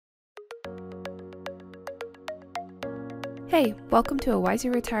Hey, welcome to a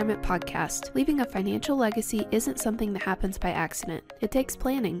Wiser Retirement podcast. Leaving a financial legacy isn't something that happens by accident. It takes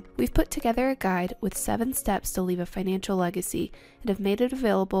planning. We've put together a guide with 7 steps to leave a financial legacy and have made it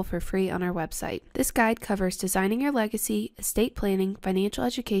available for free on our website. This guide covers designing your legacy, estate planning, financial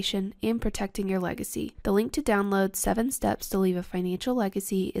education, and protecting your legacy. The link to download 7 steps to leave a financial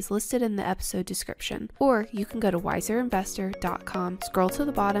legacy is listed in the episode description, or you can go to wiserinvestor.com, scroll to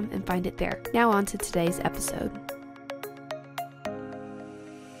the bottom, and find it there. Now on to today's episode.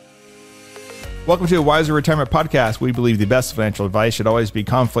 Welcome to a Wiser Retirement Podcast. We believe the best financial advice should always be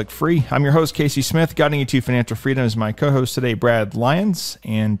conflict-free. I'm your host, Casey Smith. Guiding you to financial freedom is my co-host today, Brad Lyons.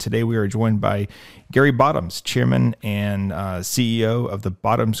 And today we are joined by Gary Bottoms, Chairman and CEO of the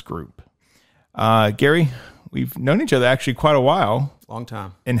Bottoms Group. Gary, we've known each other actually quite a while. Long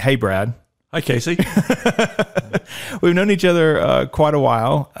time. And hey, Brad. Hi, Casey. We've known each other quite a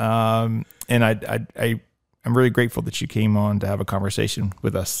while. And I'm really grateful that you came on to have a conversation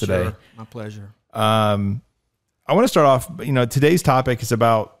with us today. Sure. My pleasure. I want to start off, today's topic is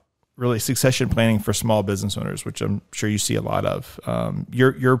about really succession planning for small business owners, which I'm sure you see a lot of.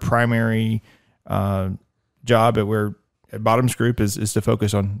 Your primary job at Bottoms Group is to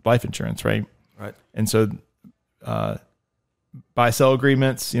focus on life insurance, right? Right. And so buy-sell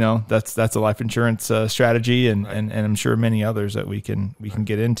agreements, that's a life insurance strategy, and I'm sure many others that we can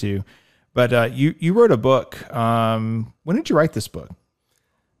get into. But you wrote a book. When did you write this book?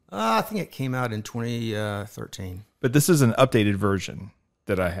 I think it came out in 2013. But this is an updated version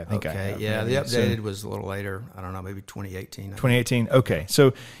that I think I have. Yeah, the updated was a little later. I don't know, maybe 2018. 2018. Okay.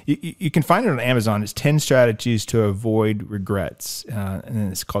 So you can find it on Amazon. It's 10 strategies to avoid regrets. And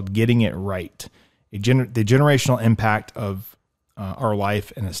it's called Getting It Right, the generational impact of our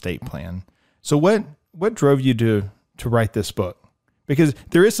life and estate plan. So what drove you to write this book? Because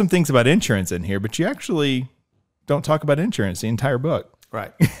there is some things about insurance in here, but you actually don't talk about insurance the entire book.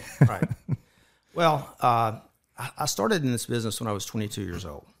 Right, right. Well, I started in this business when I was 22 years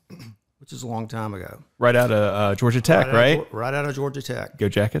old, which is a long time ago. Right out of Georgia Tech, right? Right out of Georgia Tech. Go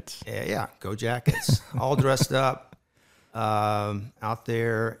Jackets. Yeah, go Jackets. All dressed up out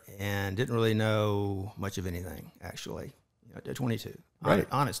there, and didn't really know much of anything, actually, at 22. Right.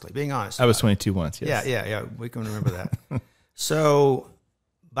 Honestly, being honest. I was 22 once, yes. Yeah. We can remember that. So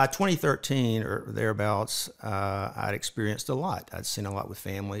by 2013 or thereabouts, I'd experienced a lot. I'd seen a lot with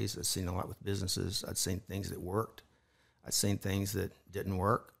families. I'd seen a lot with businesses. I'd seen things that worked. I'd seen things that didn't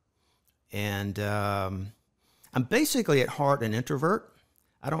work. And I'm basically at heart an introvert.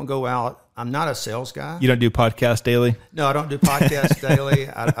 I don't go out. I'm not a sales guy. You don't do podcasts daily? No, I don't do podcasts daily.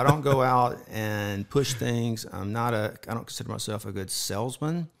 I don't go out and push things. I don't consider myself a good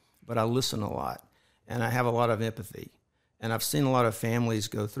salesman, but I listen a lot. And I have a lot of empathy. And I've seen a lot of families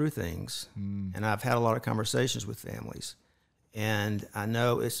go through things, and I've had a lot of conversations with families. And I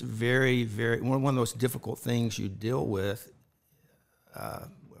know it's very, very, one of the most difficult things you deal with,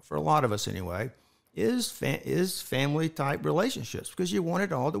 for a lot of us anyway, is family-type relationships, because you want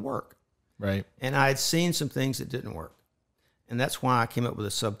it all to work. Right. And I had seen some things that didn't work. And that's why I came up with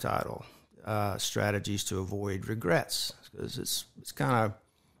a subtitle, Strategies to Avoid Regrets, because it's kind of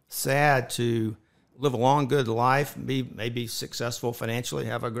sad to live a long, good life, maybe successful financially,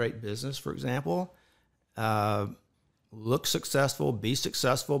 have a great business, for example, look successful, be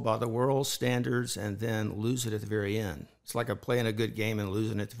successful by the world's standards, and then lose it at the very end. It's like playing a good game and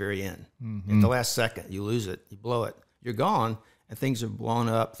losing it at the very end. Mm-hmm. At the last second, you lose it, you blow it, you're gone, and things are blown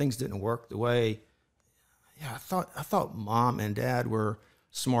up. Things didn't work the way. Yeah, I thought mom and dad were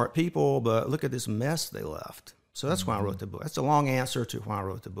smart people, but look at this mess they left. So that's why I wrote the book. That's a long answer to why I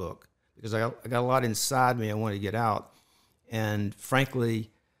wrote the book. Because I got a lot inside me I wanted to get out. And frankly,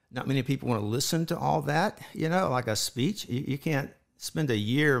 not many people want to listen to all that, like a speech. You can't spend a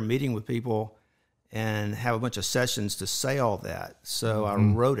year meeting with people and have a bunch of sessions to say all that. So I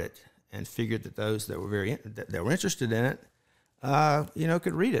wrote it and figured that those that were interested in it,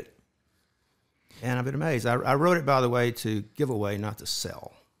 could read it. And I've been amazed. I wrote it, by the way, to give away, not to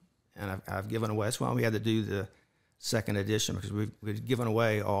sell. And I've given away. That's why we had to do the second edition, because we've given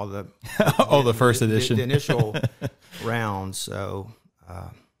away all the first edition, the initial rounds. So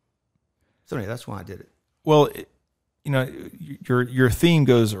anyway, that's why I did it. Well, your theme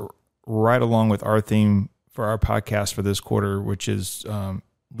goes right along with our theme for our podcast for this quarter, which is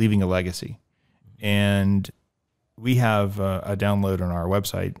leaving a legacy. And we have a download on our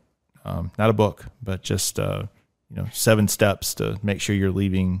website, not a book, but just 7 steps to make sure you're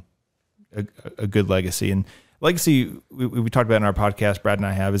leaving a good legacy. And legacy, we talked about in our podcast, Brad and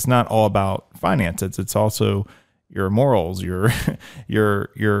I have, is not all about finances. It's also, your morals, your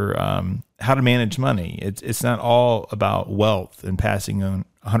how to manage money. It's not all about wealth and passing on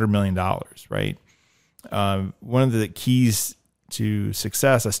 $100 million, right? One of the keys to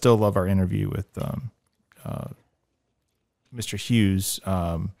success, I still love our interview with Mr. Hughes,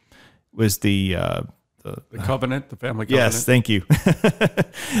 was the covenant, the family covenant. Yes, thank you.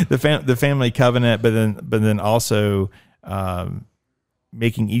 the family covenant, but then also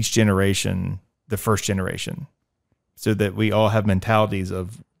making each generation the first generation, so that we all have mentalities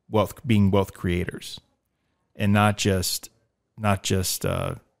of being wealth creators, and not just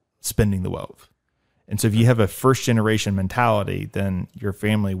spending the wealth. And so if you have a first generation mentality, then your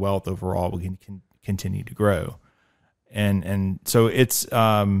family wealth overall will continue to grow. And so it's,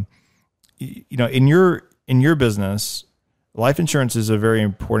 in your business, life insurance is a very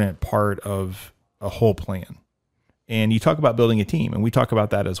important part of a whole plan. And you talk about building a team, and we talk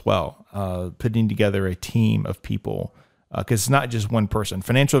about that as well, putting together a team of people, because it's not just one person.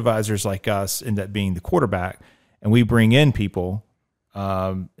 Financial advisors like us end up being the quarterback, and we bring in people,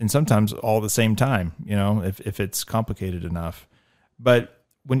 and sometimes all at the same time, if it's complicated enough. But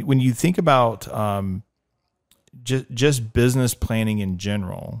when you think about just business planning in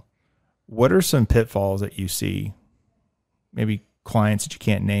general, what are some pitfalls that you see? Maybe clients that you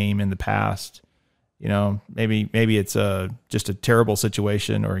can't name in the past. Maybe it's just a terrible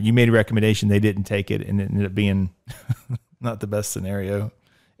situation, or you made a recommendation, they didn't take it, and it ended up being not the best scenario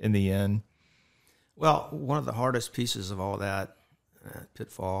in the end. Well, one of the hardest pieces of all that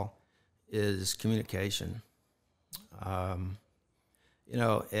pitfall is communication. And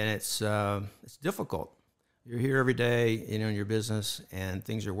it's difficult. You're here every day, in your business, and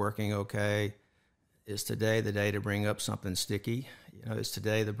things are working okay. Is today the day to bring up something sticky? Is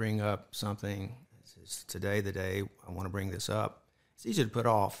today to bring up something? Is today the day I want to bring this up? It's easy to put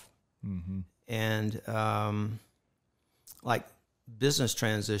off. Mm-hmm. And like business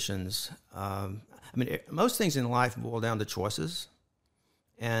transitions, most things in life boil down to choices.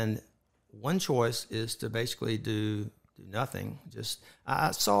 And one choice is to basically do nothing.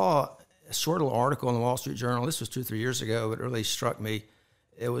 I saw a short little article in the Wall Street Journal. This was 2-3 years ago, but it really struck me.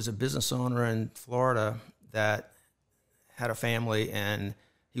 It was a business owner in Florida that had a family, and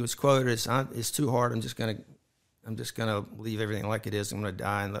he was quoted as, "It's too hard. I'm just gonna leave everything like it is. I'm gonna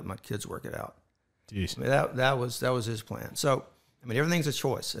die and let my kids work it out." Jeez. That was his plan. So everything's a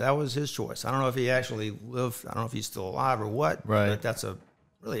choice. That was his choice. I don't know if he actually lived. I don't know if he's still alive or what. Right. But that's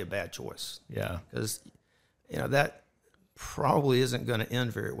really a bad choice. Yeah. Because that probably isn't going to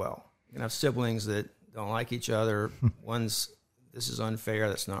end very well. You're going to have siblings that don't like each other. This is unfair.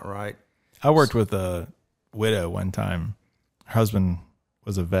 That's not right. I worked with a widow one time. Her husband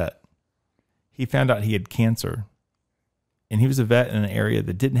was a vet. He found out he had cancer, and he was a vet in an area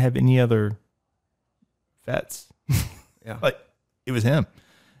that didn't have any other vets. Yeah. It was him.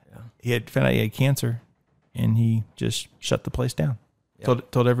 Yeah. He had found out he had cancer, and he just shut the place down. Yeah.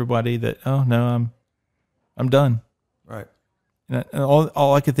 Told everybody that, oh no, I'm done. Right. And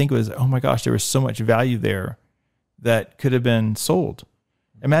all I could think was, oh my gosh, there was so much value there that could have been sold.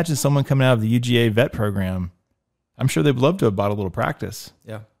 Imagine someone coming out of the UGA vet program. I'm sure they'd love to have bought a little practice.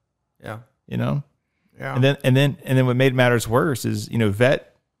 Yeah. Yeah. Yeah. And then what made matters worse is,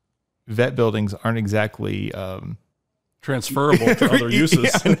 vet buildings aren't exactly transferable to other uses.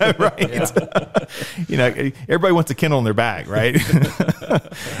 Yeah, I know, right? Yeah. Everybody wants a kennel in their bag, right?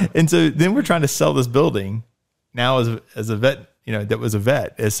 And so then we're trying to sell this building now as a vet, that was a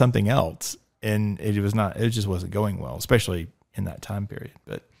vet, as something else, and it just wasn't going well, especially in that time period.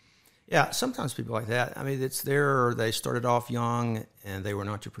 But yeah, sometimes people like that. They started off young and they were an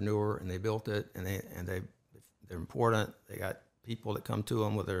entrepreneur and they built it, and they're important. They got people that come to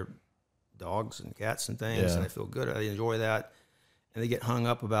them with their dogs and cats and things, and they feel good. They enjoy that, and they get hung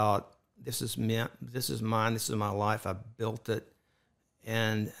up about this is mine, this is my life. I built it,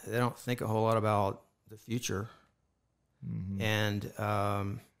 and they don't think a whole lot about the future, and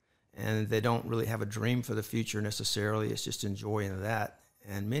they don't really have a dream for the future necessarily. It's just enjoying that.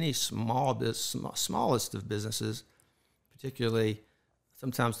 And many smallest of businesses, particularly,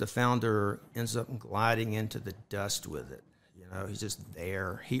 sometimes the founder ends up gliding into the dust with it. He's just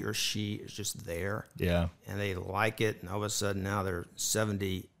there. He or she is just there. Yeah. And they like it. And all of a sudden now they're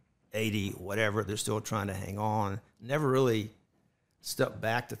 70, 80, whatever. They're still trying to hang on. Never really step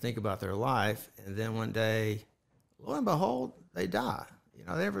back to think about their life. And then one day, lo and behold, they die. They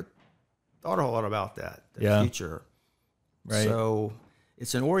never thought a whole lot about that, the future. Right. So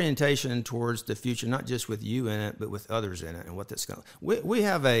it's an orientation towards the future, not just with you in it, but with others in it, and what that's going to. We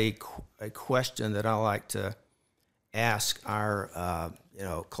have a question that I like to ask our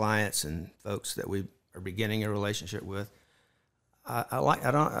clients and folks that we are beginning a relationship with. I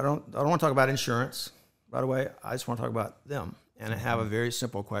don't want to talk about insurance, by the way. I just want to talk about them. And I have a very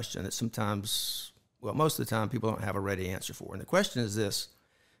simple question that sometimes, well, most of the time, people don't have a ready answer for. And the question is this: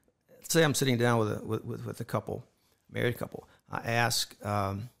 say I'm sitting down with a couple, married couple. I ask,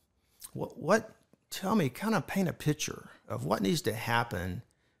 tell me, kind of paint a picture of what needs to happen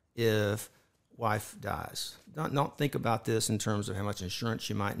if wife dies. Don't think about this in terms of how much insurance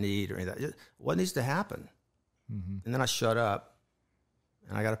you might need or anything. Just what needs to happen? Mm-hmm. And then I shut up,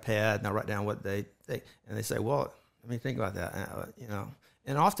 and I got a pad, and I write down what they think. And they say, well, let me think about that.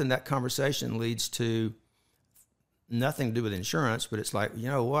 And often that conversation leads to nothing to do with insurance, but it's like, you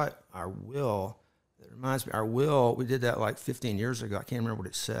know what? Our will, it reminds me, our will, we did that like 15 years ago. I can't remember what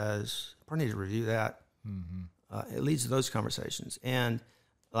it says. I probably need to review that. Mm-hmm. It leads to those conversations. And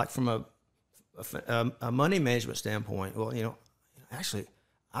like from a money management standpoint, well, actually,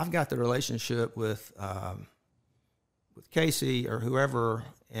 I've got the relationship with Casey or whoever,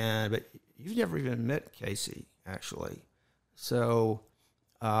 but you've never even met Casey, actually. So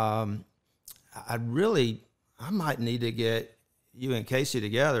I might need to get you and Casey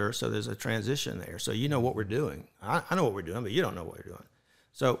together so there's a transition there. So you know what we're doing. I know what we're doing, but you don't know what you're doing.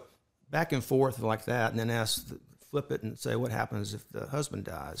 So back and forth like that, and then flip it and say, what happens if the husband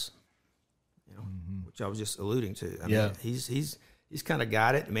dies? Mm-hmm. Which I was just alluding to. I mean, he's kind of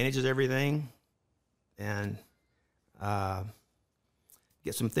got it, manages everything, and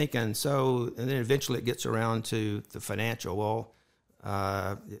get some thinking. So, and then eventually it gets around to the financial. Well,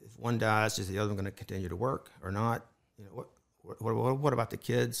 if one dies, is the other one going to continue to work or not? What about the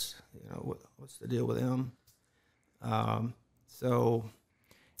kids? What's the deal with them? So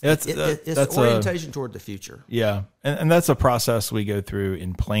it's orientation toward the future. Yeah, and that's a process we go through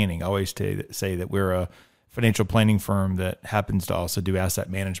in planning. I always say that we're a financial planning firm that happens to also do asset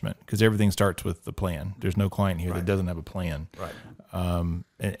management because everything starts with the plan. There's no client here that doesn't have a plan. Right.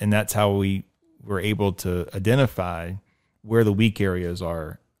 And that's how we were able to identify where the weak areas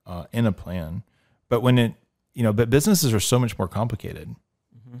are in a plan. But but businesses are so much more complicated.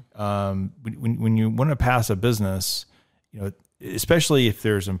 Mm-hmm. When you want to pass a business, especially if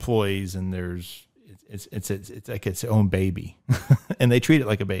there's employees and it's like its own baby, and they treat it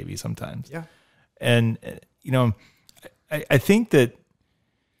like a baby sometimes. Yeah. And I think that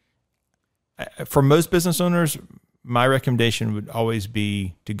for most business owners, my recommendation would always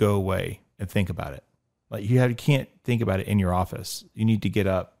be to go away and think about it. Like you can't think about it in your office. You need to get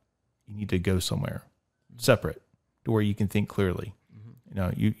up. You need to go somewhere separate to where you can think clearly.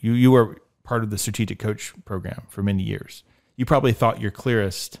 Mm-hmm. You were part of the strategic coach program for many years. You probably thought you're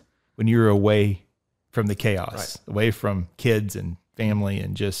clearest when you were away from the chaos, away from kids and family,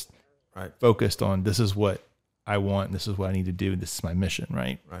 and just focused on this is what I want, and this is what I need to do, and this is my mission,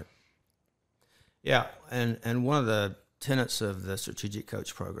 right? Right. Yeah, and one of the tenets of the strategic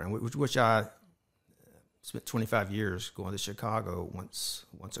coach program, which I spent 25 years going to Chicago once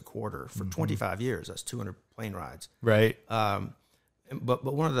a quarter for 25 years. That's 200 plane rides. Right. But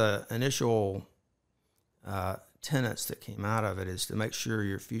one of the initial tenets that came out of it is to make sure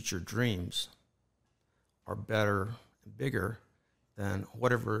your future dreams are better and bigger than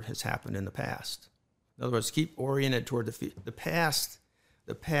whatever has happened in the past. In other words, keep oriented toward the past.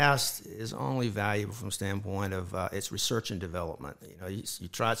 The past is only valuable from the standpoint of its research and development. You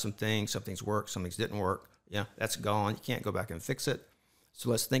tried some things, something's worked, something's didn't work. That's gone. You can't go back and fix it. So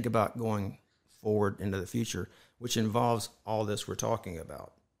let's think about going forward into the future, which involves all this we're talking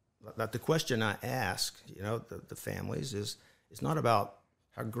about. The question I ask, the families is, it's not about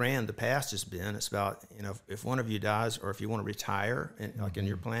how grand the past has been. It's about, if one of you dies or if you want to retire, like in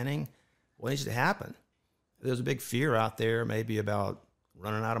your planning, what needs to happen? There's a big fear out there maybe about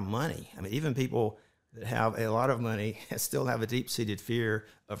running out of money. I mean, even people that have a lot of money still have a deep-seated fear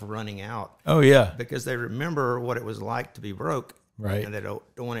of running out. Oh, yeah. Because they remember what it was like to be broke. Right. And they don't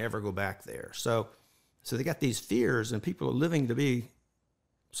want to ever go back there. So they got these fears, and people are living to be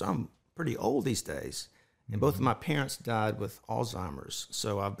some pretty old these days. And both of my parents died with Alzheimer's.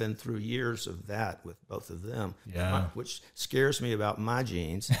 So I've been through years of that with both of them. Yeah. Which scares me about my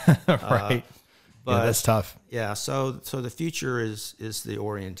genes. Right. But that's tough. Yeah. So the future is the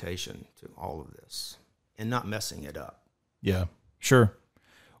orientation to all of this and not messing it up. Yeah, sure.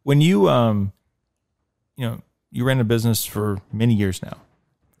 When you, you ran a business for many years now.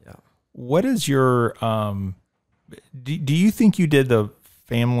 Yeah. What is your, do you think you did the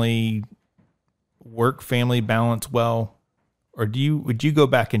family balance well, or would you go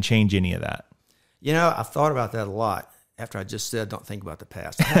back and change any of that? I've thought about that a lot after I just said, don't think about the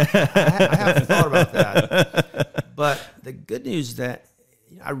past. I haven't thought about that. But the good news is that,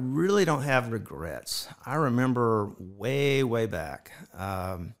 I really don't have regrets. I remember way, way back,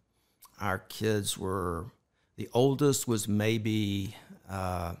 our kids were, the oldest was maybe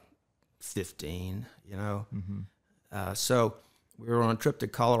 15, you know. So we were on a trip to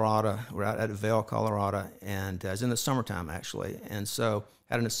Colorado. We're out at Vail, Colorado, and it was in the summertime, actually. And so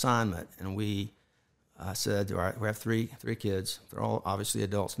had an assignment, and we said, all right, we have three kids. They're all obviously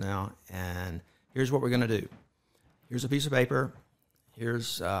adults now, and here's what we're going to do. Here's a piece of paper.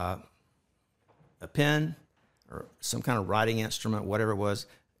 Here's a pen or some kind of writing instrument, whatever it was.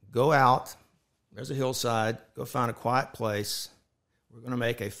 Go out. There's a hillside. Go find a quiet place. We're going to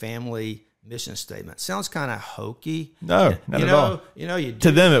make a family mission statement. Sounds kind of hokey. No, not at all. You know, you do,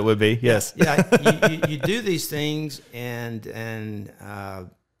 to them it would be, yes. Yeah, you do these things, and you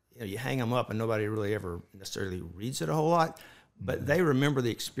know, you hang them up, and nobody really ever necessarily reads it a whole lot. But they remember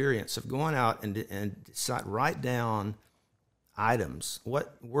the experience of going out and write down items,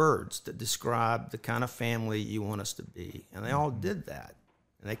 what words that describe the kind of family you want us to be. And they all did that.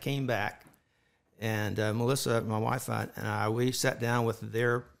 And they came back. And Melissa, my wife, and I, we sat down with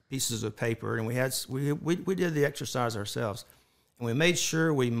their pieces of paper, and we did the exercise ourselves. And we made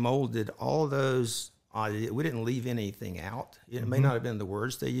sure we molded all those. We didn't leave anything out. It may not have been the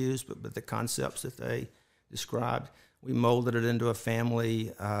words they used, but the concepts that they described. We molded it into a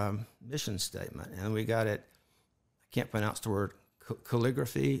family mission statement, and we got it. I can't pronounce the word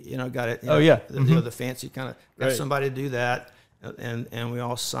calligraphy. You know, got it. You know, yeah, you know, the fancy kind of. Got somebody to do that, and we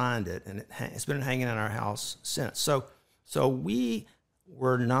all signed it, and it's been hanging in our house since. So we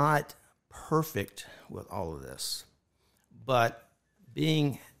were not perfect with all of this, but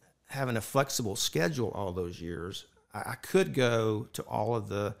having a flexible schedule all those years, I could go to all of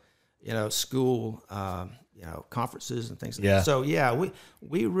the, you know, school, you know, conferences and things like that. So yeah,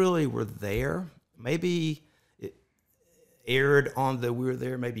 we really were there. Maybe it aired on we were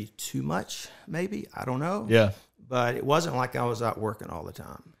there maybe too much, maybe, I don't know. Yeah. But it wasn't like I was out working all the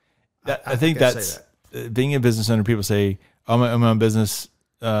time. I think that's being a business owner. People say, I'm my own business,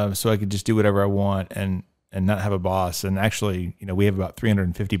 so I could just do whatever I want and not have a boss. And actually, you know, we have about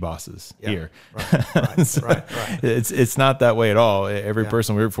 350 bosses here. Right, so right. It's not that way at all. Every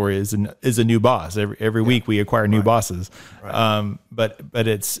person we work for is a new boss. Every week we acquire new bosses. Right. But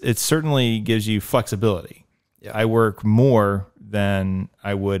it certainly gives you flexibility. Yeah. I work more than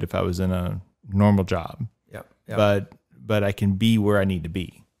I would if I was in a normal job. But I can be where I need to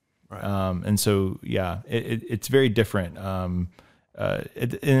be. Right. And so, yeah, it's very different. And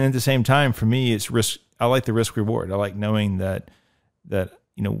at the same time, for me, it's risk. I like the risk reward. I like knowing that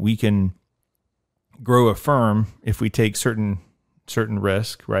you know, we can grow a firm if we take certain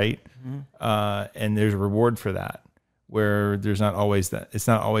risk, right? Mm-hmm. And there's a reward for that. Where there's not always that. It's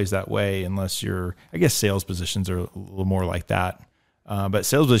not always that way unless I guess sales positions are a little more like that. But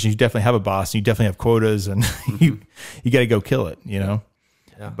sales positions, you definitely have a boss, and you definitely have quotas, and you got to go kill it, you know.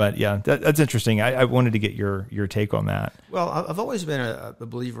 Yeah. But yeah, that's interesting. I wanted to get your take on that. Well, I've always been a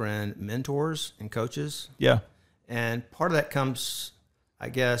believer in mentors and coaches. Yeah. And part of that comes, I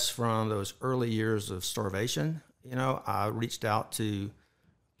guess, from those early years of starvation. You know, I reached out to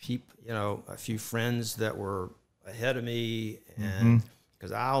a few friends that were ahead of me, and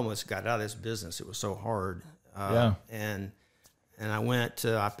because I almost got out of this business, it was so hard. And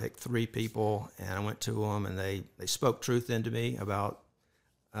I picked 3 people, and I went to them, and they spoke truth into me about,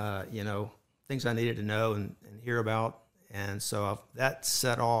 you know, things I needed to know and hear about. And so that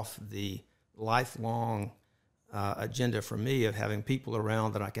set off the lifelong agenda for me of having people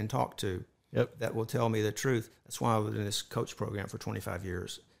around that I can talk to that will tell me the truth. That's why I was in this coach program for 25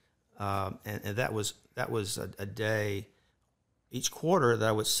 years. And that was a day each quarter that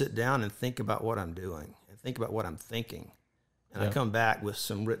I would sit down and think about what I'm doing and think about what I'm thinking. And I come back with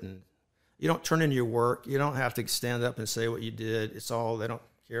some written. You don't turn in your work. You don't have to stand up and say what you did. It's all, they don't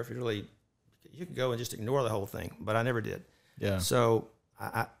care if you really, you can go and just ignore the whole thing, but I never did. Yeah. So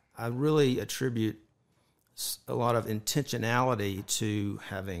I really attribute a lot of intentionality to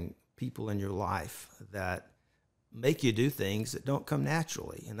having people in your life that make you do things that don't come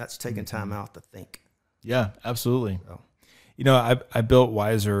naturally, and that's taking time out to think. Yeah, absolutely. So. You know, I built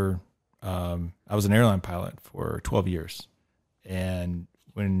Wiser. I was an airline pilot for 12 years. And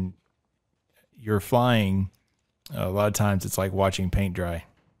when you're flying, a lot of times it's like watching paint dry,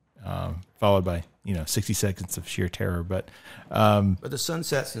 followed by, 60 seconds of sheer terror. But the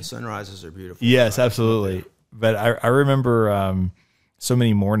sunsets and sunrises are beautiful. Yes, right? Absolutely. But I remember so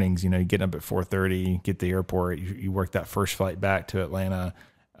many mornings, getting up at 4:30, get to the airport, you work that first flight back to Atlanta,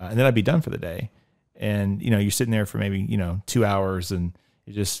 and then I'd be done for the day. And, you're sitting there for maybe, 2 hours, and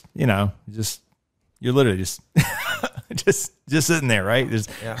you just, you're literally just just sitting there, right? There's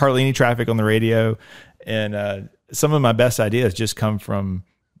hardly any traffic on the radio. And some of my best ideas just come from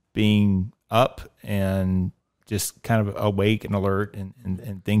being up and just kind of awake and alert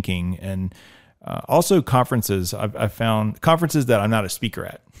and thinking. And also conferences. I've found conferences that I'm not a speaker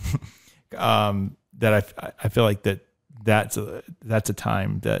at, that I feel like that's a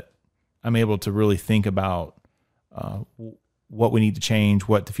time that I'm able to really think about what we need to change,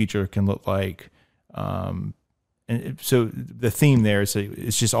 what the future can look like. And so the theme there is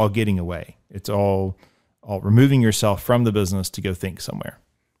it's just all getting away. It's all removing yourself from the business to go think somewhere.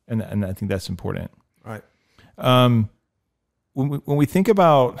 And I think that's important. Right. When we think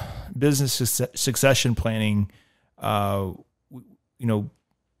about business succession planning, a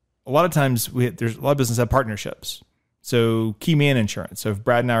lot of times there's a lot of businesses have partnerships. So key man insurance. So if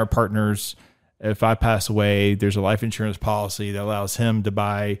Brad and I are partners, if I pass away, there's a life insurance policy that allows him to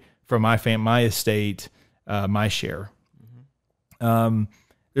buy from my estate, my share. Mm-hmm.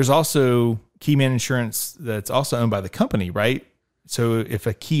 There's also key man insurance that's also owned by the company, right? So if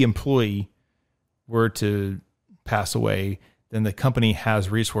a key employee were to pass away, then the company has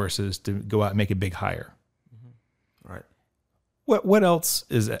resources to go out and make a big hire. Mm-hmm. Right. What else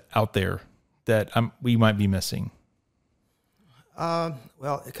is out there that we might be missing?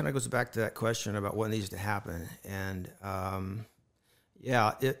 Well, it kind of goes back to that question about what needs to happen. And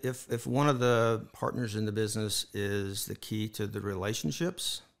if one of the partners in the business is the key to the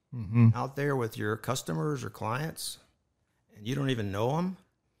relationships out there with your customers or clients, and you don't even know them,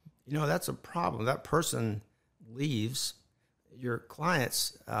 that's a problem. That person leaves. Your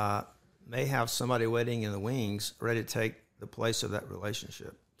clients may have somebody waiting in the wings ready to take the place of that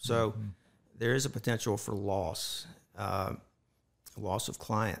relationship. So there is a potential for loss of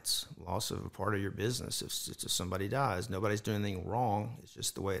clients, loss of a part of your business. If somebody dies, nobody's doing anything wrong. It's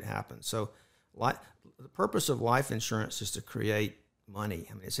just the way it happens. So the purpose of life insurance is to create money.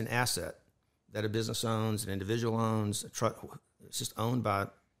 I mean, it's an asset that a business owns, an individual owns, it's just owned by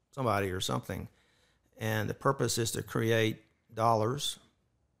somebody or something. And the purpose is to create dollars,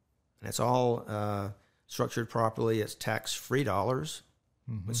 and it's all structured properly. It's tax-free dollars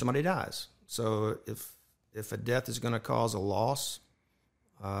when somebody dies. So if a death is going to cause a loss,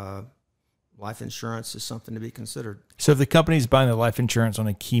 life insurance is something to be considered. So if the company's buying the life insurance on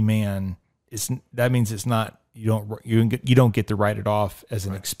a key man, that means it's not you don't get to write it off as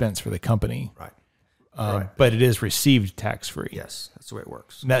an expense for the company, right? But it is received tax free. Yes, that's the way it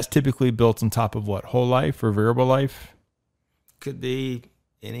works. And that's typically built on top of what, whole life or variable life? Could be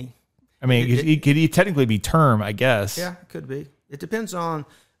any. I mean, it could technically be term, I guess. Yeah, it could be. It depends on.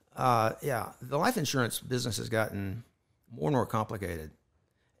 The life insurance business has gotten more and more complicated,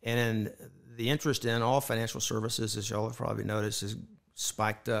 and the interest in all financial services, as y'all have probably noticed, has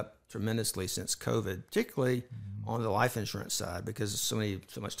spiked up tremendously since COVID, particularly on the life insurance side, because so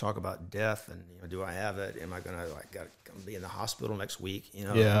much talk about death and do I have it? Am I going to be in the hospital next week?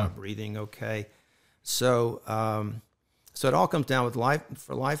 Am I breathing okay? So it all comes down with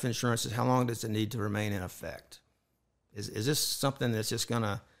life insurance is how long does it need to remain in effect? Is this something that's just going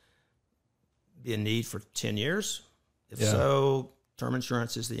to be a need for 10 years? If so, term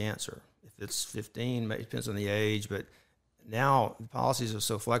insurance is the answer. If it's 15, it depends on the age, but now the policies are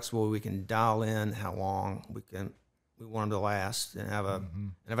so flexible we can dial in how long we want them to last and have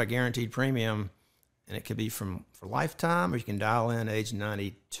a guaranteed premium, and it could be for lifetime, or you can dial in age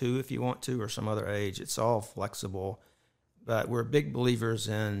 92 if you want to, or some other age. It's all flexible, but we're big believers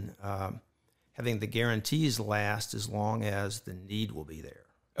in having the guarantees last as long as the need will be there.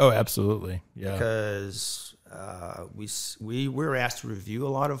 Oh, absolutely. Yeah. Because we're asked to review a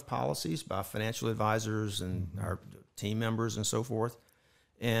lot of policies by financial advisors and our team members and so forth.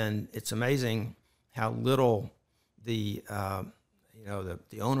 And it's amazing how little the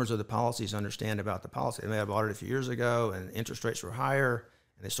owners of the policies understand about the policy. They may have bought it a few years ago and interest rates were higher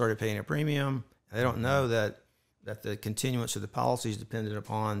and they started paying a premium. And they don't know that the continuance of the policy is dependent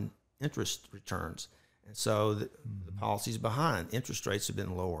upon interest returns. And so the policy's behind. Interest rates have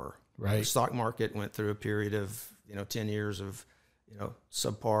been lower. Right. The stock market went through a period of 10 years of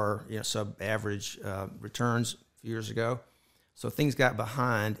subpar, sub-average returns a few years ago. So things got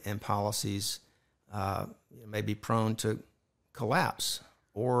behind, and policies may be prone to collapse,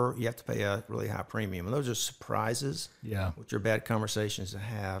 or you have to pay a really high premium. And those are surprises, which are bad conversations to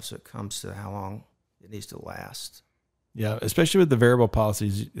have. So it comes to how long it needs to last. Yeah, especially with the variable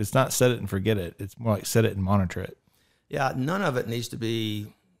policies, it's not set it and forget it. It's more like set it and monitor it. Yeah, none of it needs to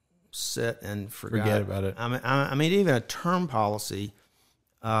be set and forget about it. I mean, even a term policy,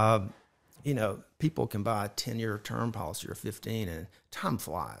 people can buy a 10-year term policy or 15, and time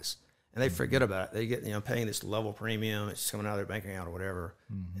flies. and they forget about it. They get, paying this level premium. It's coming out of their bank account or whatever,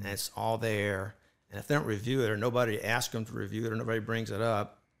 and it's all there. And if they don't review it, or nobody asks them to review it, or nobody brings it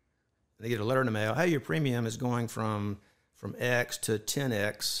up, they get a letter in the mail. Hey, your premium is going from X to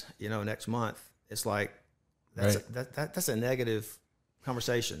 10X, next month. It's like that's a negative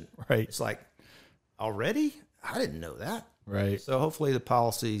conversation. Right. It's like, already? I didn't know that. Right. So hopefully the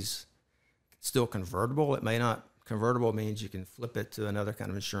policy's still convertible. It may not. Convertible means you can flip it to another kind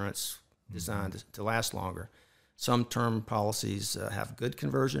of insurance designed to last longer. Some term policies have good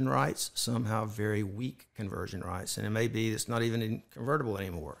conversion rights. Some have very weak conversion rights. And it may be it's not even convertible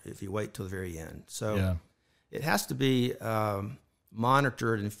anymore if you wait till the very end. So it has to be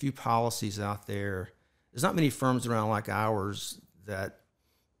monitored, and few policies out there. There's not many firms around like ours that,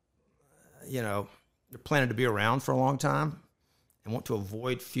 they're planning to be around for a long time and want to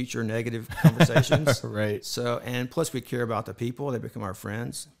avoid future negative conversations. Right. So, and plus we care about the people. They become our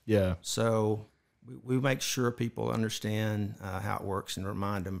friends. Yeah. So we make sure people understand how it works and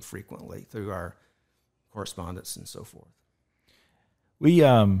remind them frequently through our correspondence and so forth. We,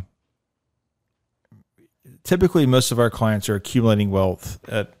 typically most of our clients are accumulating wealth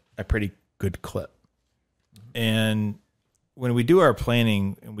at a pretty good clip. And when we do our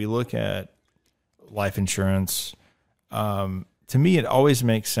planning and we look at life insurance, to me, it always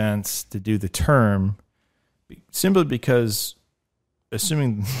makes sense to do the term simply because,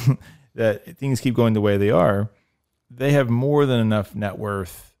 assuming that things keep going the way they are, they have more than enough net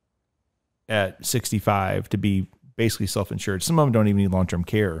worth at 65 to be basically self-insured. Some of them don't even need long-term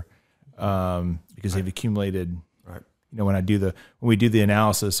care because they've accumulated. Right. When we do the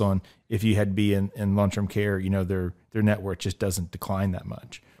analysis on if you had to be in long-term care, their net worth just doesn't decline that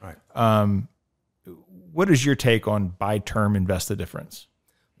much. Right. What is your take on buy term, invest the difference?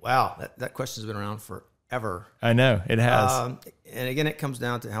 Wow, that question's been around forever. I know it has. And again, it comes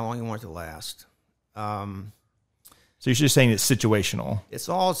down to how long you want it to last. So you're just saying it's situational. It's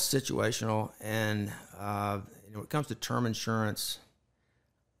all situational, and when it comes to term insurance,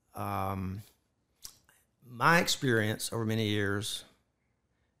 my experience over many years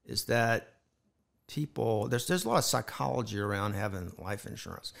is that people, there's a lot of psychology around having life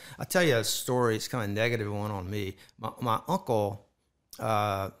insurance. I'll tell you a story. It's kind of a negative one on me. My uncle,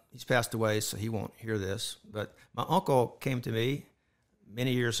 he's passed away, so he won't hear this, but my uncle came to me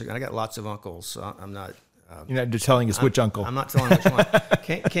many years ago. And I got lots of uncles, so I'm not... You're not telling us which uncle. I'm not telling which one.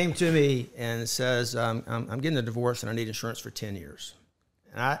 Came to me and says, I'm getting a divorce and I need insurance for 10 years.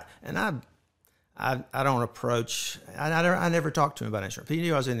 And I don't approach, I never talked to him about insurance. He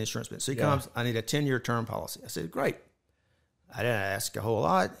knew I was in the insurance business. So he comes, I need a 10-year term policy. I said, great. I didn't ask a whole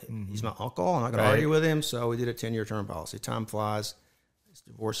lot. He's my uncle. I'm not going to argue with him. So we did a 10-year term policy. Time flies. His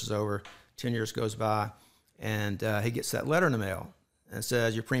divorce is over. 10 years goes by. And he gets that letter in the mail and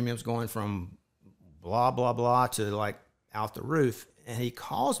says, your premium's going from blah, blah, blah to like out the roof. And he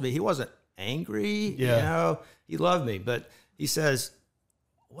calls me. He wasn't angry. He loved me. But he says,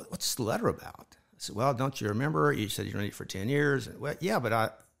 what's the letter about? I said, well, don't you remember? You said you're going to need it for 10 years. And, well, yeah, but I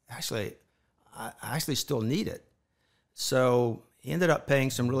actually still need it. So he ended up paying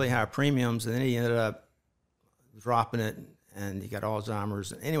some really high premiums, and then he ended up dropping it, and he got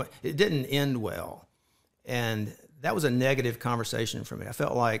Alzheimer's. Anyway, it didn't end well. And that was a negative conversation for me. I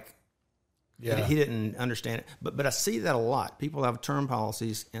felt like he didn't understand it. But I see that a lot. People have term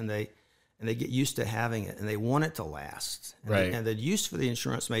policies, and they get used to having it, and they want it to last. And the use for the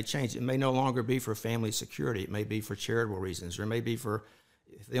insurance may change. It may no longer be for family security. It may be for charitable reasons, or it may be for,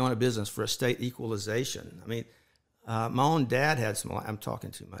 if they own a business, for estate equalization. I mean, my own dad had some, I'm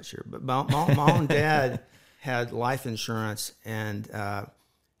talking too much here, but my own dad had life insurance, and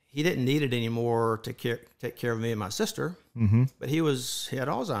he didn't need it anymore to take care of me and my sister, but he had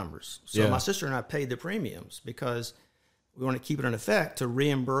Alzheimer's. So my sister and I paid the premiums because we want to keep it in effect to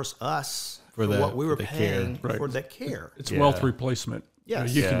reimburse us for what we were paying for the care. It's wealth replacement.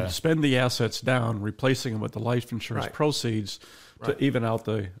 Yes. You can spend the assets down, replacing them with the life insurance proceeds to even out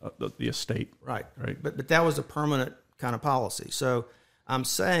the estate. Right. But that was a permanent kind of policy. So I'm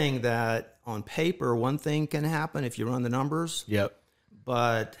saying that on paper, one thing can happen if you run the numbers. Yep.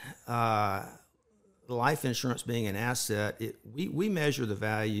 But life insurance being an asset, we measure the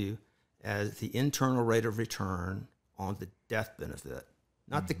value as the internal rate of return on the death benefit,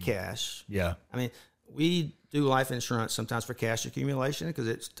 not the cash. Yeah. I mean, we do life insurance sometimes for cash accumulation because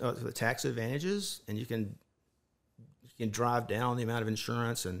it's the tax advantages, and you can drive down the amount of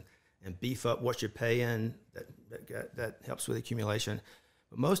insurance and beef up what you're paying. That helps with accumulation.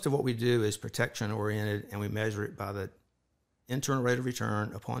 But most of what we do is protection oriented, and we measure it by the internal rate of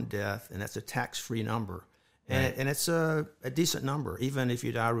return upon death, and that's a tax-free number. And it's a decent number, even if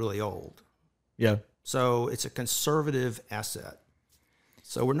you die really old. Yeah. So it's a conservative asset.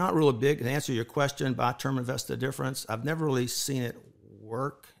 So we're not really big. To answer your question, buy term, invest the difference, I've never really seen it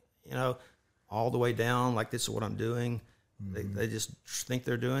work, all the way down like this is what I'm doing. They just think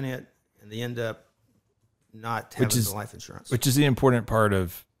they're doing it, and they end up not having the life insurance. Which is the important part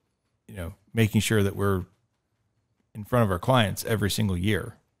of, making sure that we're in front of our clients every single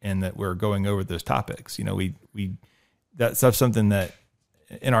year and that we're going over those topics. That's something that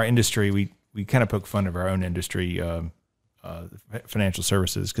in our industry, we kind of poke fun of our own industry, financial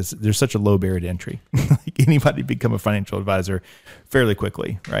services, because there's such a low barrier to entry. Like anybody become a financial advisor fairly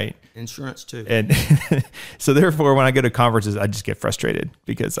quickly, right? Insurance too. And so therefore, when I go to conferences, I just get frustrated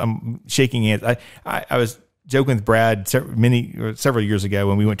because I'm shaking hands. I was joking with Brad several years ago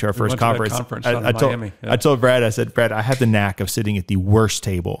when we went to our first conference. I told Brad, I said, Brad, I have the knack of sitting at the worst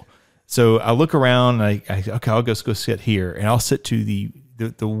table. So I look around, okay, I'll go sit here, and I'll sit to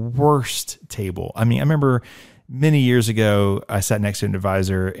the worst table. I mean, I remember many years ago, I sat next to an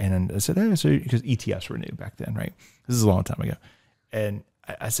advisor, and I said, because ETFs were new back then, right? This is a long time ago. And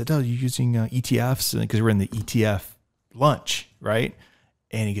I said, you're using ETFs? Because we're in the ETF lunch, right?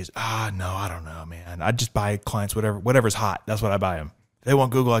 And he goes, no, I don't know, man. I just buy clients whatever's hot. That's what I buy them. If they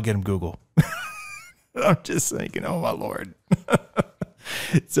want Google, I get them Google. I'm just thinking, oh my Lord.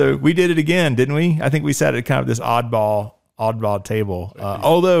 So we did it again, didn't we? I think we sat at kind of this oddball table.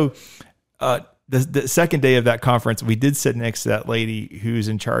 Although the second day of that conference, we did sit next to that lady who's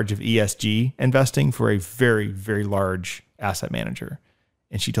in charge of ESG investing for a very, very large asset manager.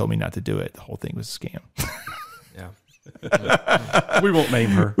 And she told me not to do it. The whole thing was a scam. Yeah. We won't name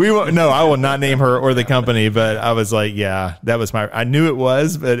her. No, I will not name her or the company, but I was like, yeah, that was I knew it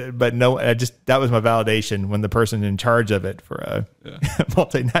was, but no, that was my validation when the person in charge of it for a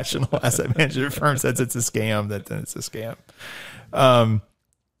multinational asset management firm says it's a scam, then it's a scam.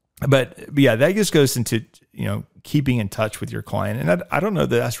 But yeah, that just goes into, keeping in touch with your client. And I don't know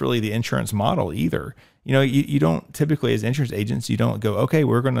that that's really the insurance model either. You don't typically, as insurance agents, you don't go, okay,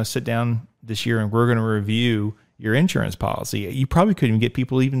 we're going to sit down this year and we're going to review your insurance policy. You probably couldn't even get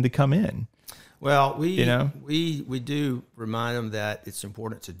people even to come in. Well, we do remind them that it's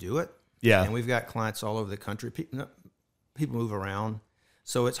important to do it. Yeah. And we've got clients all over the country. People move around.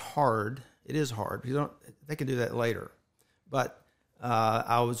 So it's hard. It is hard. They can do that later. But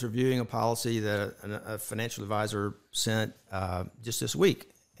I was reviewing a policy that a financial advisor sent just this week,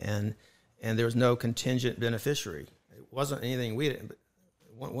 and there was no contingent beneficiary. It wasn't anything we didn't, but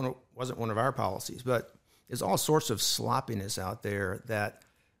it wasn't one of our policies. But there's all sorts of sloppiness out there that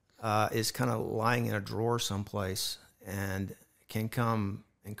is kind of lying in a drawer someplace and can come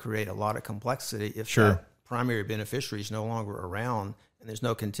and create a lot of complexity if that primary beneficiary is no longer around and there's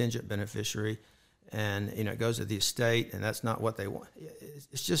no contingent beneficiary. And, it goes to the estate, and that's not what they want.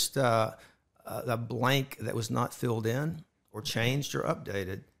 It's just a blank that was not filled in or changed or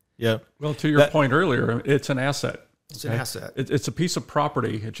updated. Yeah. Well, to your point earlier, it's an asset. It's an asset. It's a piece of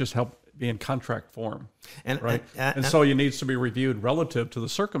property. It just helped be in contract form. And so it needs to be reviewed relative to the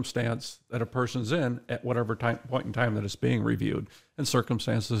circumstance that a person's in at whatever point in time that it's being reviewed. And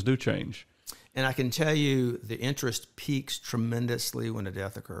circumstances do change. And I can tell you the interest peaks tremendously when a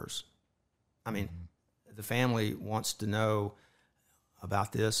death occurs. I mean, the family wants to know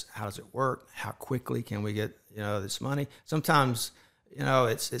about this. How does it work? How quickly can we get, this money? Sometimes,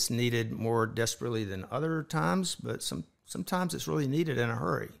 it's needed more desperately than other times, but sometimes it's really needed in a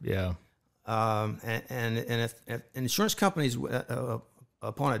hurry. Yeah. And if insurance companies,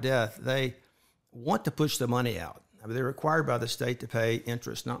 upon a death, they want to push the money out. I mean, they're required by the state to pay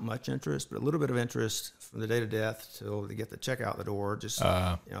interest, not much interest, but a little bit of interest from the date of death till they get the check out the door.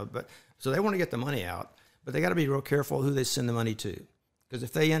 But so they want to get the money out, but they got to be real careful who they send the money to, because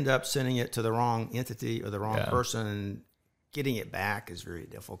if they end up sending it to the wrong entity or the wrong person, getting it back is very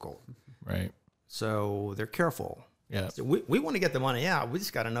difficult. Right. So they're careful. Yeah. So we want to get the money out. We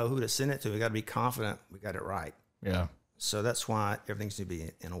just got to know who to send it to. We got to be confident we got it right. Yeah. So that's why everything needs to be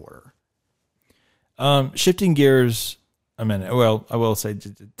in order. Shifting gears a minute. Well, I will say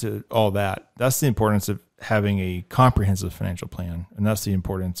to all that, that's the importance of having a comprehensive financial plan. And that's the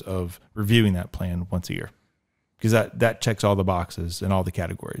importance of reviewing that plan once a year, because that checks all the boxes in all the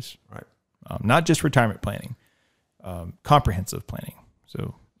categories, right? Not just retirement planning, comprehensive planning.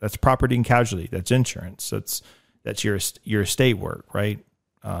 So that's property and casualty. That's insurance. That's your estate work, right?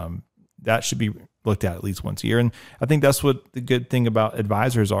 That should be looked at least once a year. And I think that's what the good thing about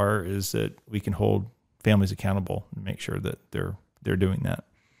advisors is that we can hold families accountable and make sure that they're doing that.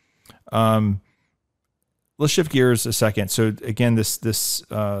 Let's shift gears a second. So again, this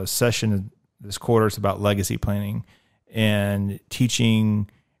session this quarter is about legacy planning and teaching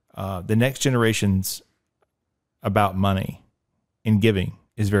the next generations about money and giving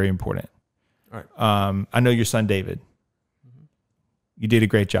is very important. All right. I know your son, David. Mm-hmm. You did a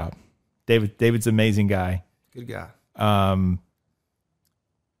great job. David's an amazing guy. Good guy. And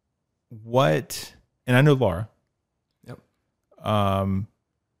I know Laura. Yep.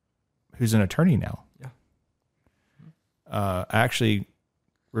 Who's an attorney now. Yeah. I actually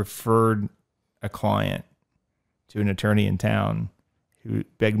referred a client to an attorney in town who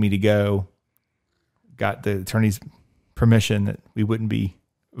begged me to go, got the attorney's permission that we wouldn't be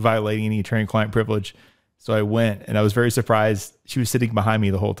violating any attorney-client privilege. So I went, and I was very surprised. She was sitting behind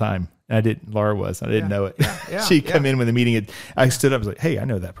me the whole time. Laura was. I didn't know it. Yeah, She come in when the meeting. I stood up. I was like, "Hey, I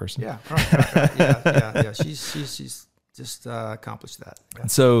know that person." Yeah, right. Yeah. She's just accomplished that. Yeah.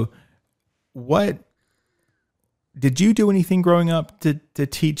 So, what did you do anything growing up to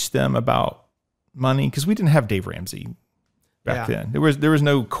teach them about money? Because we didn't have Dave Ramsey back then. There was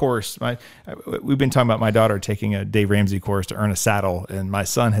no course. We've been talking about my daughter taking a Dave Ramsey course to earn a saddle, and my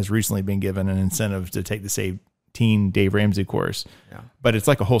son has recently been given an incentive to take the Save Teen Dave Ramsey course. Yeah. But it's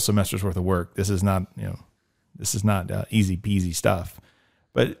like a whole semester's worth of work. This is not easy peasy stuff.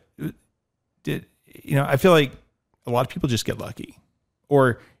 But I feel like a lot of people just get lucky,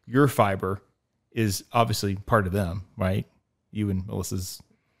 or your fiber is obviously part of them, right? You and Melissa's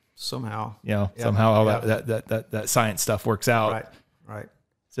somehow, somehow all that science stuff works out. Right.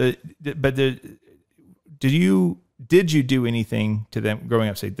 So, but did you do anything to them growing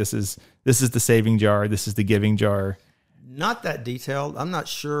up? Say, this is the saving jar, this is the giving jar. Not that detailed. I'm not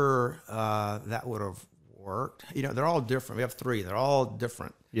sure that would have worked. They're all different. We have 3. They're all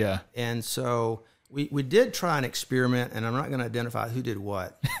different. Yeah. And so we did try an experiment, and I'm not going to identify who did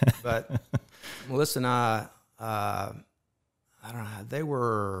what, but Melissa and I don't know. They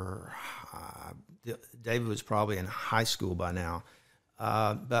were, David was probably in high school by now.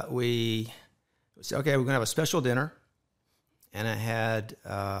 But we said, okay, we're going to have a special dinner. And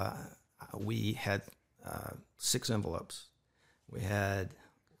we had 6 envelopes. And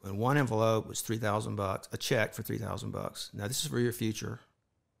one envelope was $3,000, a check for $3,000. Now, this is for your future.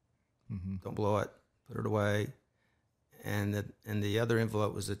 Mm-hmm. Don't blow it. Put it away. And the other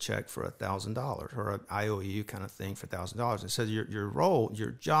envelope was a check for $1,000 or an IOU kind of thing for $1,000. And so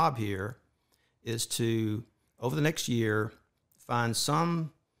your job here is to, over the next year, find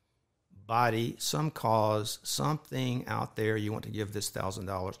somebody, some cause, something out there you want to give this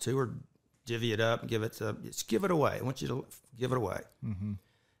 $1,000 to, or divvy it up and give it away. I want you to give it away. Mm-hmm.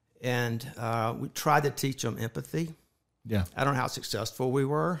 And we tried to teach them empathy. Yeah. I don't know how successful we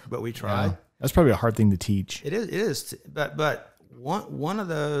were, but we tried. Yeah. That's probably a hard thing to teach. It is. But one of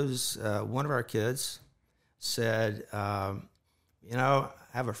those, one of our kids said, I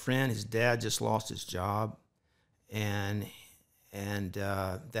have a friend, his dad just lost his job, and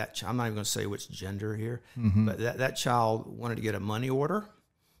that I'm not even going to say which gender here, mm-hmm. but that child wanted to get a money order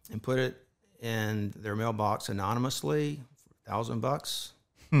and put it in their mailbox anonymously for $1,000,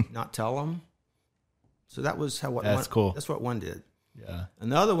 not tell them. So that was cool. That's what one did. Yeah.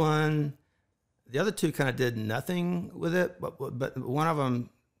 Another one. The other 2 kind of did nothing with it, but one of them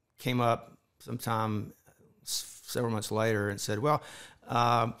came up sometime several months later and said, well,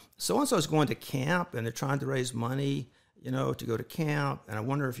 so-and-so is going to camp, and they're trying to raise money, to go to camp, and I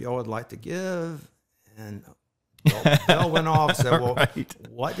wonder if y'all would like to give. And Bill went off and said, well, right.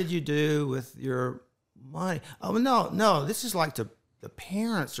 What did you do with your money? Oh, no, this is like the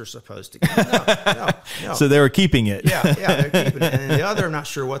parents are supposed to give. No. So they were keeping it. Yeah, they're keeping it. And the other, I'm not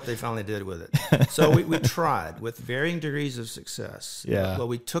sure what they finally did with it. So we tried with varying degrees of success. Yeah. But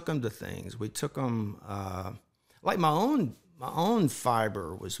we took them to things. We took them, like my own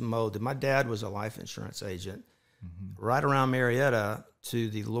fiber was molded. My dad was a life insurance agent right around Marietta to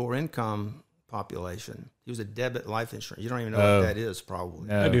the lower income population. He was a debit life insurance. You don't even know what that is, probably.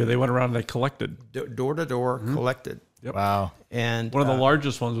 No. I do. They went around and they collected. Door to door, collected. Yep. Wow. And one of the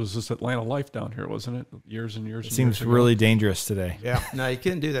largest ones was this Atlanta Life down here, wasn't it? Years and years. It seems really dangerous today. Yeah. No, you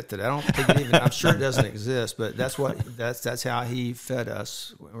couldn't do that today. I don't think I'm sure it doesn't exist, but that's how he fed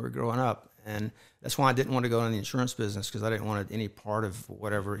us when we were growing up. And that's why I didn't want to go in the insurance business, because I didn't want any part of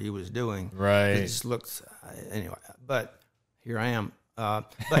whatever he was doing. Right. It just looked, anyway, but here I am.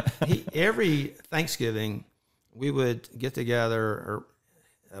 But every Thanksgiving we would get together, or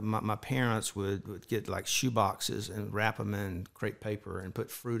my parents would get like shoe boxes and wrap them in crepe paper and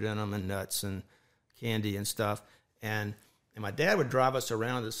put fruit in them and nuts and candy and stuff. And my dad would drive us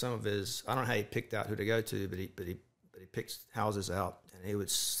around to some of his, I don't know how he picked out who to go to, but he picked houses out, and he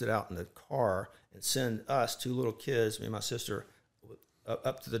would sit out in the car and send us 2 little kids, me and my sister,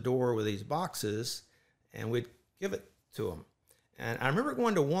 up to the door with these boxes, and we'd give it to them. And I remember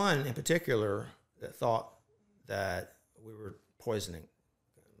going to one in particular that thought that we were poisoning,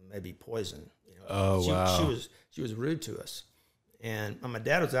 maybe poison. You know, wow. She was rude to us. And my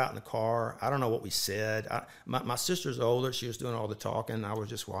dad was out in the car. I don't know what we said. My sister's older. She was doing all the talking. I was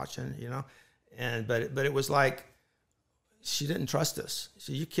just watching, you know. But it was like she didn't trust us.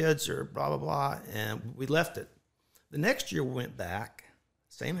 So you kids are blah, blah, blah. And we left it. The next year we went back,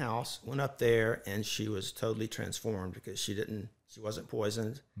 same house, went up there, and she was totally transformed because she wasn't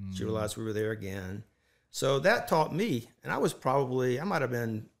poisoned. Mm. She realized we were there again. So that taught me, and I might have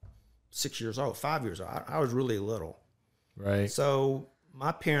been 6 years old, 5 years old. I was really little. Right. So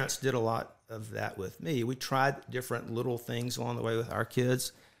my parents did a lot of that with me. We tried different little things along the way with our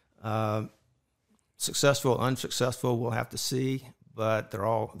kids. Successful, unsuccessful, we'll have to see. But they're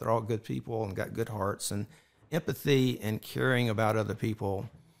all good people and got good hearts. And empathy and caring about other people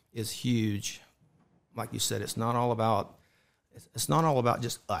is huge. Like you said, it's not all about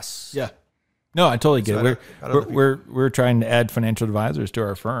just us. Yeah. No, I totally get it. We're trying to add financial advisors to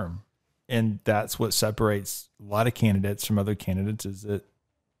our firm. And that's what separates a lot of candidates from other candidates is that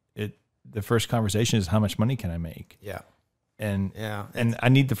the first conversation is how much money can I make? Yeah. And I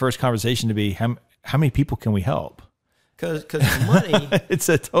need the first conversation to be how many people can we help? Because money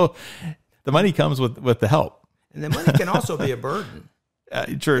the money comes with the help. And the money can also be a burden.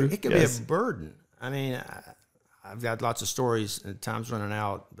 True. It can be a burden. I mean, I've got lots of stories and time's running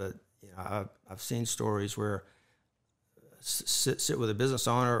out, but you know, I've seen stories where sit with a business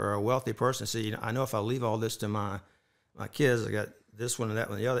owner or a wealthy person and say, you know, I know if I leave all this to my kids, I got this one and that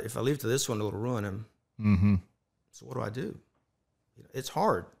one and the other. If I leave it to this one, it'll ruin him. Mm-hmm. So what do I do? You know, it's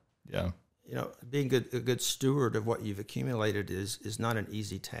hard. Yeah. You know, being a good steward of what you've accumulated is not an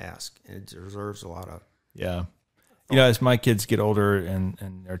easy task, and it deserves a lot of. Yeah. You know, as my kids get older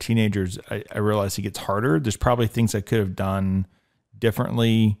and are teenagers, I realize it gets harder. There's probably things I could have done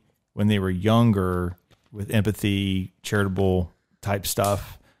differently when they were younger with empathy, charitable type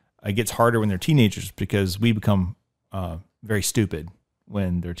stuff. It gets harder when they're teenagers because we become very stupid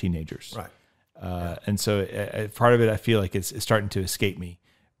when they're teenagers. Right. And so part of it, I feel like it's starting to escape me.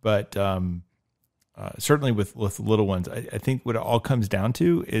 But certainly with little ones, I think what it all comes down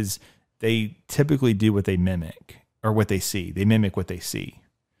to is they typically do what they mimic or what they see. They mimic what they see.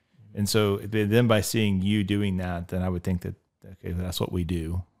 And so then by seeing you doing that, then I would think that, okay, that's what we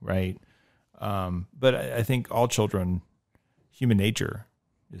do, right? But I think all children, human nature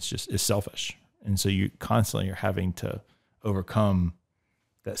is selfish. And so you constantly are having to overcome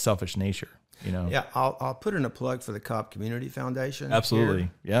that selfish nature, you know? Yeah. I'll put in a plug for the Cobb Community Foundation. Absolutely.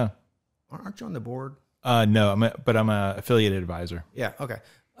 Here. Yeah. Aren't you on the board? No, I'm a affiliated advisor. Yeah. Okay.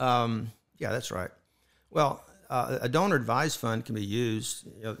 Yeah, that's right. Well, a donor advised fund can be used.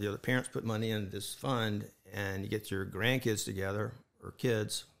 You know, the parents put money in this fund, and you get your grandkids together or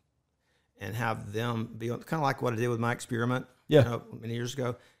kids, and have them be kind of like what I did with my experiment. Yeah. You know, many years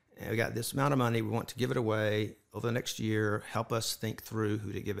ago. And we got this amount of money. We want to give it away over the next year. Help us think through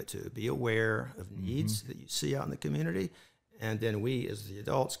who to give it to. Be aware of needs that you see out in the community, and then we, as the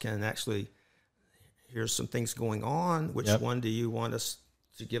adults, can actually. Here's some things going on. Which one do you want us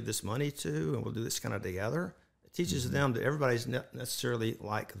to give this money to? And we'll do this kind of together. It teaches them that everybody's not necessarily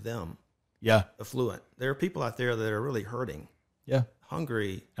like them. Yeah. Affluent. There are people out there that are really hurting. Yeah.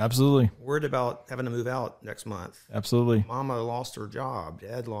 Hungry. Absolutely. Worried about having to move out next month. Absolutely. Mama lost her job.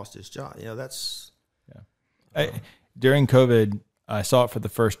 Dad lost his job. You know, that's. Yeah. During COVID, I saw it for the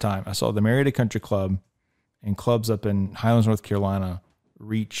first time. I saw the Marietta Country Club and clubs up in Highlands, North Carolina,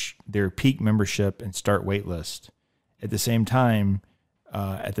 reach their peak membership and start wait list. At the same time,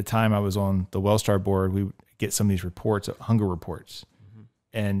 at the time I was on the Wellstar board, we would get some of these reports, hunger reports. Mm-hmm.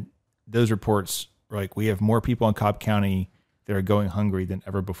 And those reports were like, we have more people in Cobb County that are going hungry than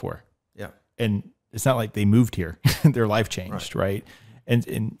ever before. Yeah. And it's not like they moved here. Their life changed, right?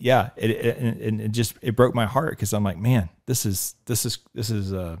 And yeah, it broke my heart because I'm like, man, this is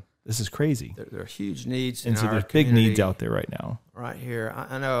crazy. There are huge needs, and so there's big needs out there right now. Right here,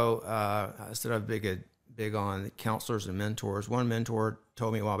 I know. I said I'm big on counselors and mentors. One mentor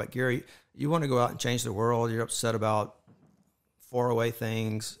told me a while back, Gary, you want to go out and change the world. You're upset about 401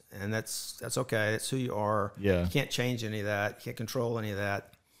 things, and that's okay. That's who you are. Yeah. You can't change any of that. You can't control any of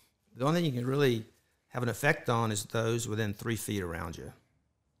that. The only thing you can really have an effect on is those within 3 feet around you.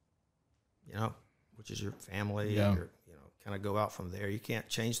 You know, which is your family. Yeah. Kind of go out from there. You can't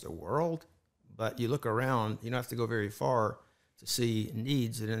change the world, but you look around. You don't have to go very far to see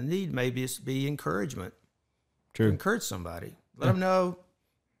needs, and a need may be encouragement. True. Encourage somebody. Let them know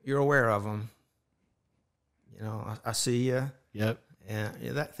you're aware of them. You know, I see you. Yep. And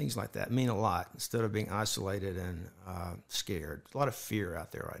things like that mean a lot instead of being isolated and scared. There's a lot of fear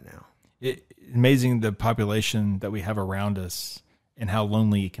out there right now. Amazing the population that we have around us and how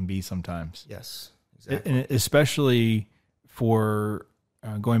lonely it can be sometimes. Yes, exactly. And especially for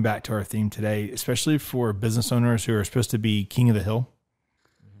going back to our theme today, especially for business owners who are supposed to be king of the hill,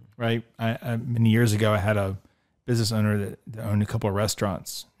 right? Many years ago, I had a business owner that owned a couple of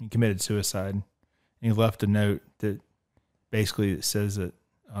restaurants. He committed suicide. And he left a note that basically says that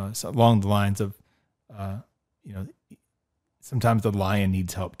along the lines of, sometimes the lion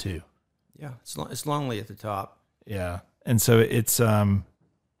needs help too. Yeah, it's lonely at the top. Yeah, and so it's you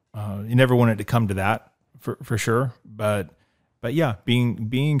never want it to come to that for sure, but yeah, being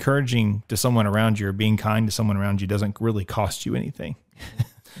encouraging to someone around you or being kind to someone around you doesn't really cost you anything.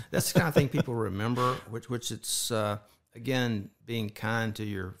 That's the kind of thing people remember, which it's again being kind to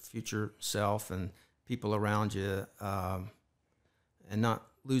your future self and people around you, and not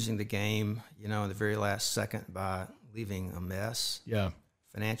losing the game, in the very last second by leaving a mess. Yeah.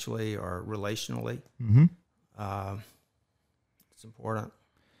 Financially or relationally. Mm-hmm. It's important.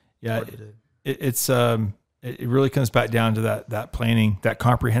 Yeah, it really comes back down to that planning, that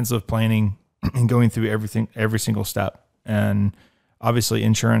comprehensive planning, and going through every single step. And obviously,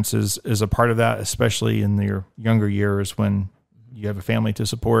 insurance is a part of that, especially in your younger years when you have a family to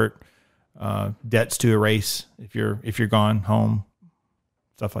support, debts to erase if you're gone home,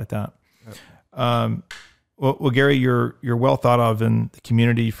 stuff like that. Yep. Well, Gary, you're well thought of in the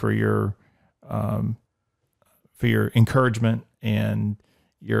community for your encouragement and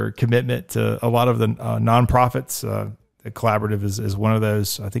your commitment to a lot of the nonprofits. The collaborative is one of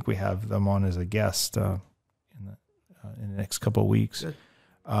those. I think we have them on as a guest in the next couple of weeks.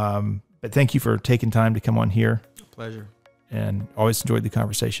 But thank you for taking time to come on here. Pleasure. And always enjoyed the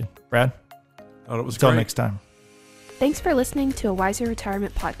conversation. Brad? It was Until great. next time. Thanks for listening to a Wiser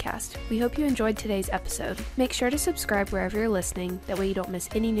Retirement podcast. We hope you enjoyed today's episode. Make sure to subscribe wherever you're listening, that way you don't miss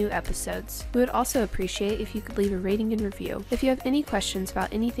any new episodes. We would also appreciate if you could leave a rating and review. If you have any questions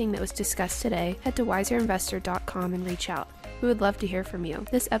about anything that was discussed today, head to wiserinvestor.com and reach out. We would love to hear from you.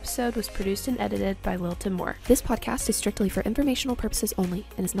 This episode was produced and edited by Lilton Moore. This podcast is strictly for informational purposes only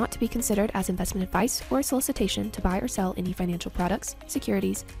and is not to be considered as investment advice or a solicitation to buy or sell any financial products,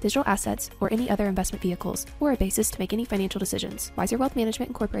 securities, digital assets, or any other investment vehicles, or a basis to make any financial decisions. Wiser Wealth Management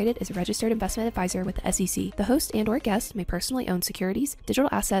Incorporated is a registered investment advisor with the SEC. The host and/or guest may personally own securities, digital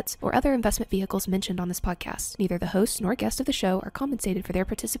assets, or other investment vehicles mentioned on this podcast. Neither the host nor guest of the show are compensated for their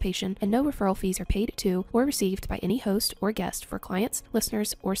participation, and no referral fees are paid to or received by any host or guest for clients,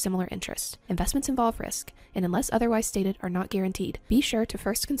 listeners, or similar interests. Investments involve risk, and unless otherwise stated, are not guaranteed. Be sure to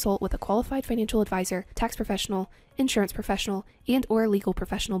first consult with a qualified financial advisor, tax professional, insurance professional, and/or legal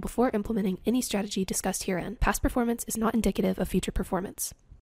professional before implementing any strategy discussed herein. Past performance is not indicative of future performance.